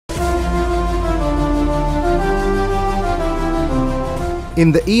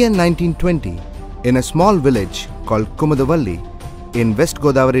In the year 1920, in a small village called Kumadavalli in West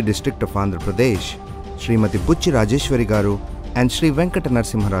Godavari district of Andhra Pradesh, Srimati Buchi Rajeshwari garu and Sri Venkata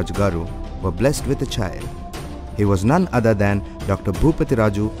Narasimharaju garu were blessed with a child. He was none other than Dr.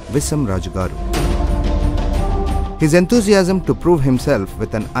 Bhupathiraju Vissam Raju garu. His enthusiasm to prove himself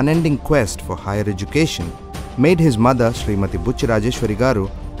with an unending quest for higher education made his mother Srimati Buchi Rajeshwari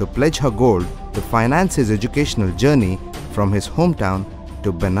garu to pledge her gold to finance his educational journey from his hometown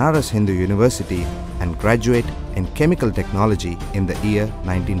to Banaras Hindu University and graduate in chemical technology in the year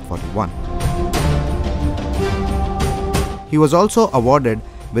 1941. He was also awarded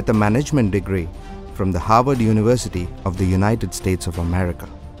with a management degree from the Harvard University of the United States of America.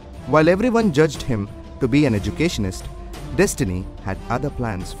 While everyone judged him to be an educationist, destiny had other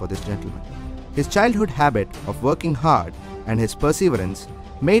plans for this gentleman. His childhood habit of working hard and his perseverance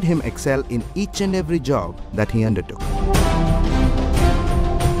made him excel in each and every job that he undertook.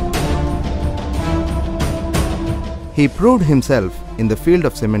 He proved himself in the field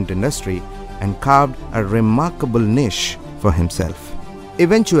of cement industry and carved a remarkable niche for himself.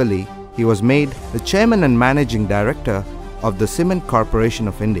 Eventually, he was made the chairman and managing director of the Cement Corporation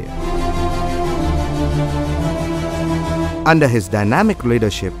of India. Under his dynamic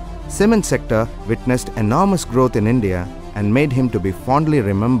leadership, cement sector witnessed enormous growth in India and made him to be fondly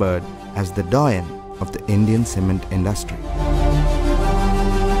remembered as the doyen of the Indian cement industry.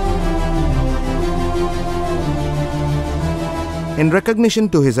 In recognition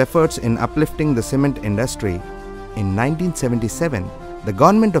to his efforts in uplifting the cement industry, in 1977, the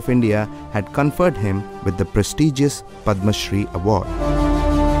Government of India had conferred him with the prestigious Padma Shri Award.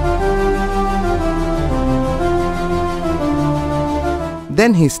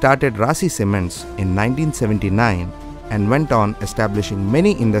 Then he started Rasi Cements in 1979 and went on establishing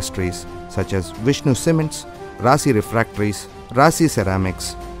many industries such as Vishnu Cements, Rasi Refractories, Rasi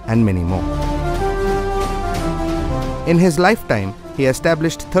Ceramics and many more. In his lifetime, he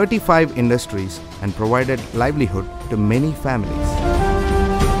established 35 industries and provided livelihood to many families.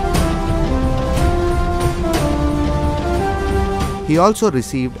 He also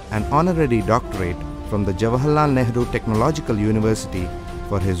received an honorary doctorate from the Jawaharlal Nehru Technological University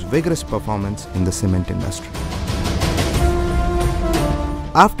for his vigorous performance in the cement industry.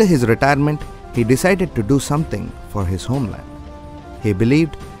 After his retirement, he decided to do something for his homeland. He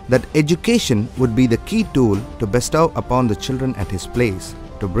believed that education would be the key tool to bestow upon the children at his place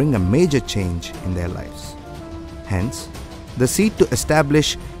to bring a major change in their lives. Hence, the seed to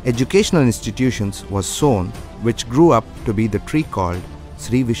establish educational institutions was sown, which grew up to be the tree called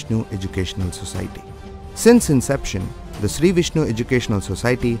Sri Vishnu Educational Society. Since inception, the Sri Vishnu Educational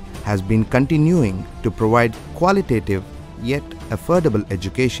Society has been continuing to provide qualitative yet affordable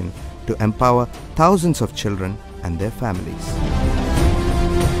education to empower thousands of children and their families.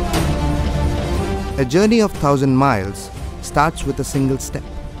 A journey of 1,000 miles starts with a single step.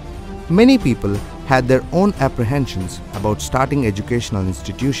 Many people had their own apprehensions about starting educational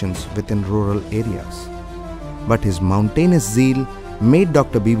institutions within rural areas. But his mountainous zeal made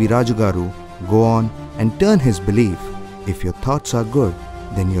Dr.B.V.Raju garu go on and turn his belief, if your thoughts are good,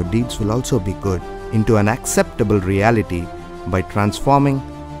 then your deeds will also be good, into an acceptable reality by transforming,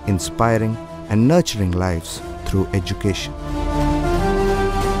 inspiring and nurturing lives through education.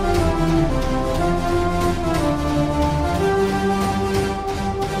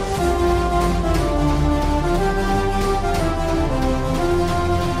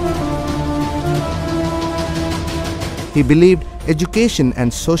 He believed education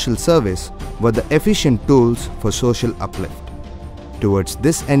and social service were the efficient tools for social uplift. Towards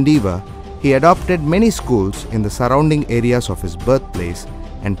this endeavor, he adopted many schools in the surrounding areas of his birthplace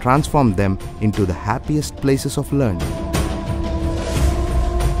and transformed them into the happiest places of learning.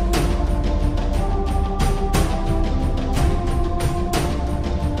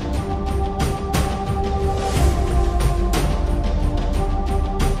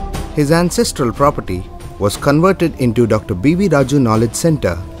 His ancestral property was converted into Dr. B.V.Raju Knowledge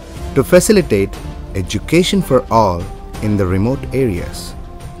Center to facilitate education for all in the remote areas.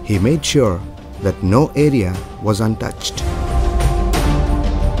 He made sure that no area was untouched.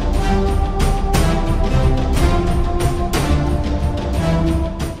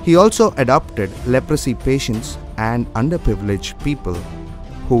 He also adopted leprosy patients and underprivileged people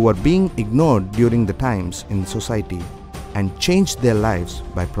who were being ignored during the times in society and changed their lives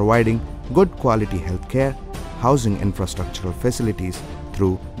by providing good quality healthcare, housing infrastructural facilities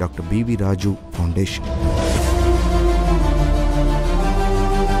through Dr. B.V.Raju Foundation.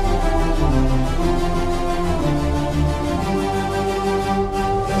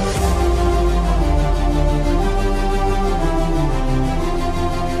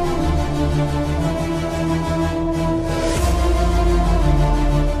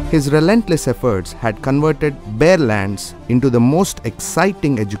 His relentless efforts had converted bare lands into the most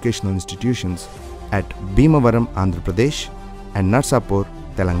exciting educational institutions at Bhimavaram, Andhra Pradesh and Narsapur,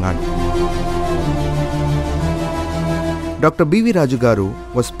 Telangana. Dr. B.V.Raju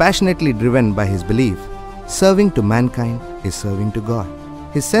garu was passionately driven by his belief, serving to mankind is serving to God.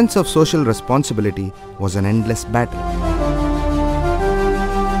 His sense of social responsibility was an endless battle.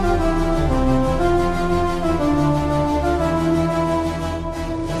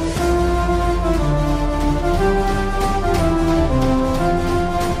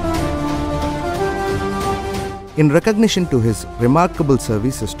 In recognition to his remarkable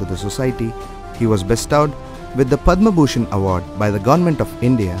services to the society, he was bestowed with the Padma Bhushan Award by the Government of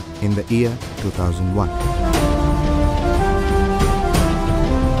India in the year 2001.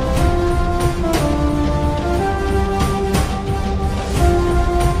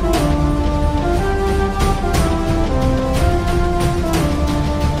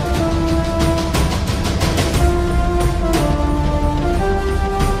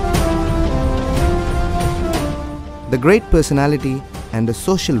 The great personality and a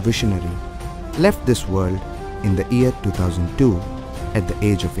social visionary left this world in the year 2002 at the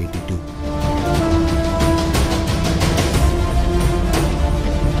age of 82.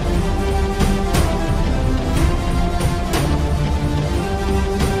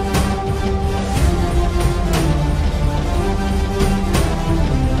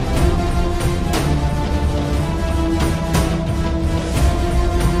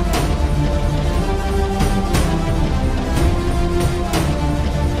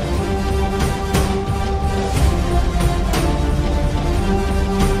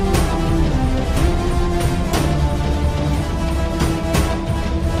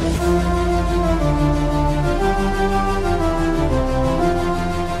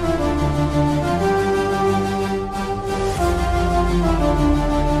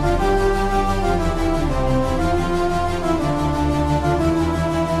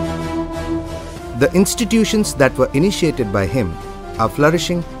 The institutions that were initiated by him are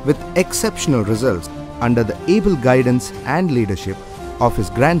flourishing with exceptional results under the able guidance and leadership of his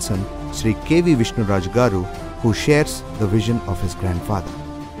grandson, Sri K.V.Raju garu, who shares the vision of his grandfather.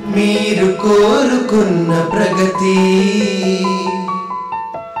 Meeru korukunna pragati,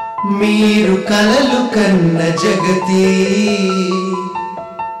 meeru kalalu kanna jagati,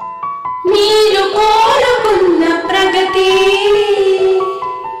 meeru korukunna pragati.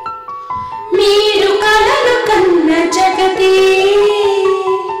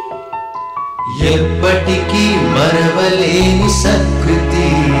 ఎప్పటికీ మరవలేని సత్కృతి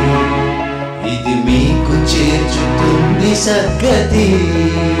ఇది మీకు చేర్చుతుంది సద్గతి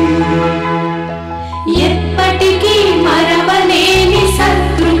ఎప్పటికీ మరవలేని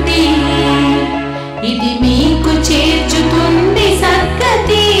సత్కృతి ఇది మీకు చేర్చుతుంది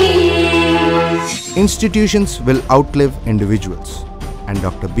సద్గతి. Institutions will outlive individuals, and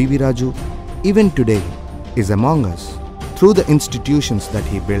Dr. B.V.Raju even today is among us through the institutions that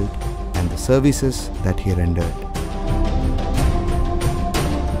he built and the services that he rendered.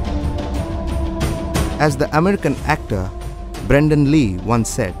 As the American actor Brendan Lee once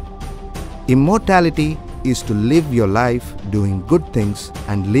said, "Immortality is to live your life doing good things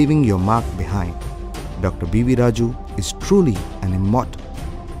and leaving your mark behind." Dr. B.V.Raju is truly an immortal.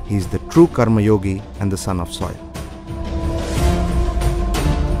 He is the true Karmayogi and the son of soil.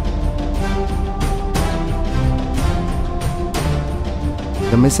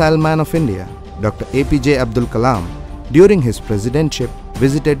 The Missile Man of India, Dr. APJ Abdul Kalam, during his presidentship,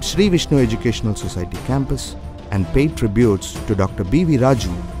 visited Sri Vishnu Educational Society campus and paid tributes to Dr.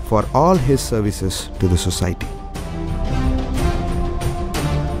 B.V.Raju for all his services to the society.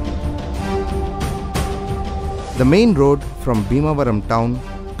 The main road from Bhimavaram town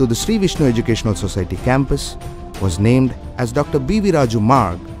to the Sri Vishnu Educational Society campus was named as Dr. B.V.Raju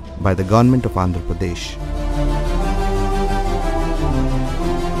Marg by the government of Andhra Pradesh.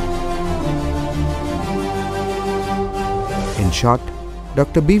 In short,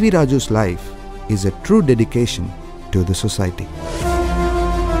 Dr. B.V.Raju's life is a true dedication to the society.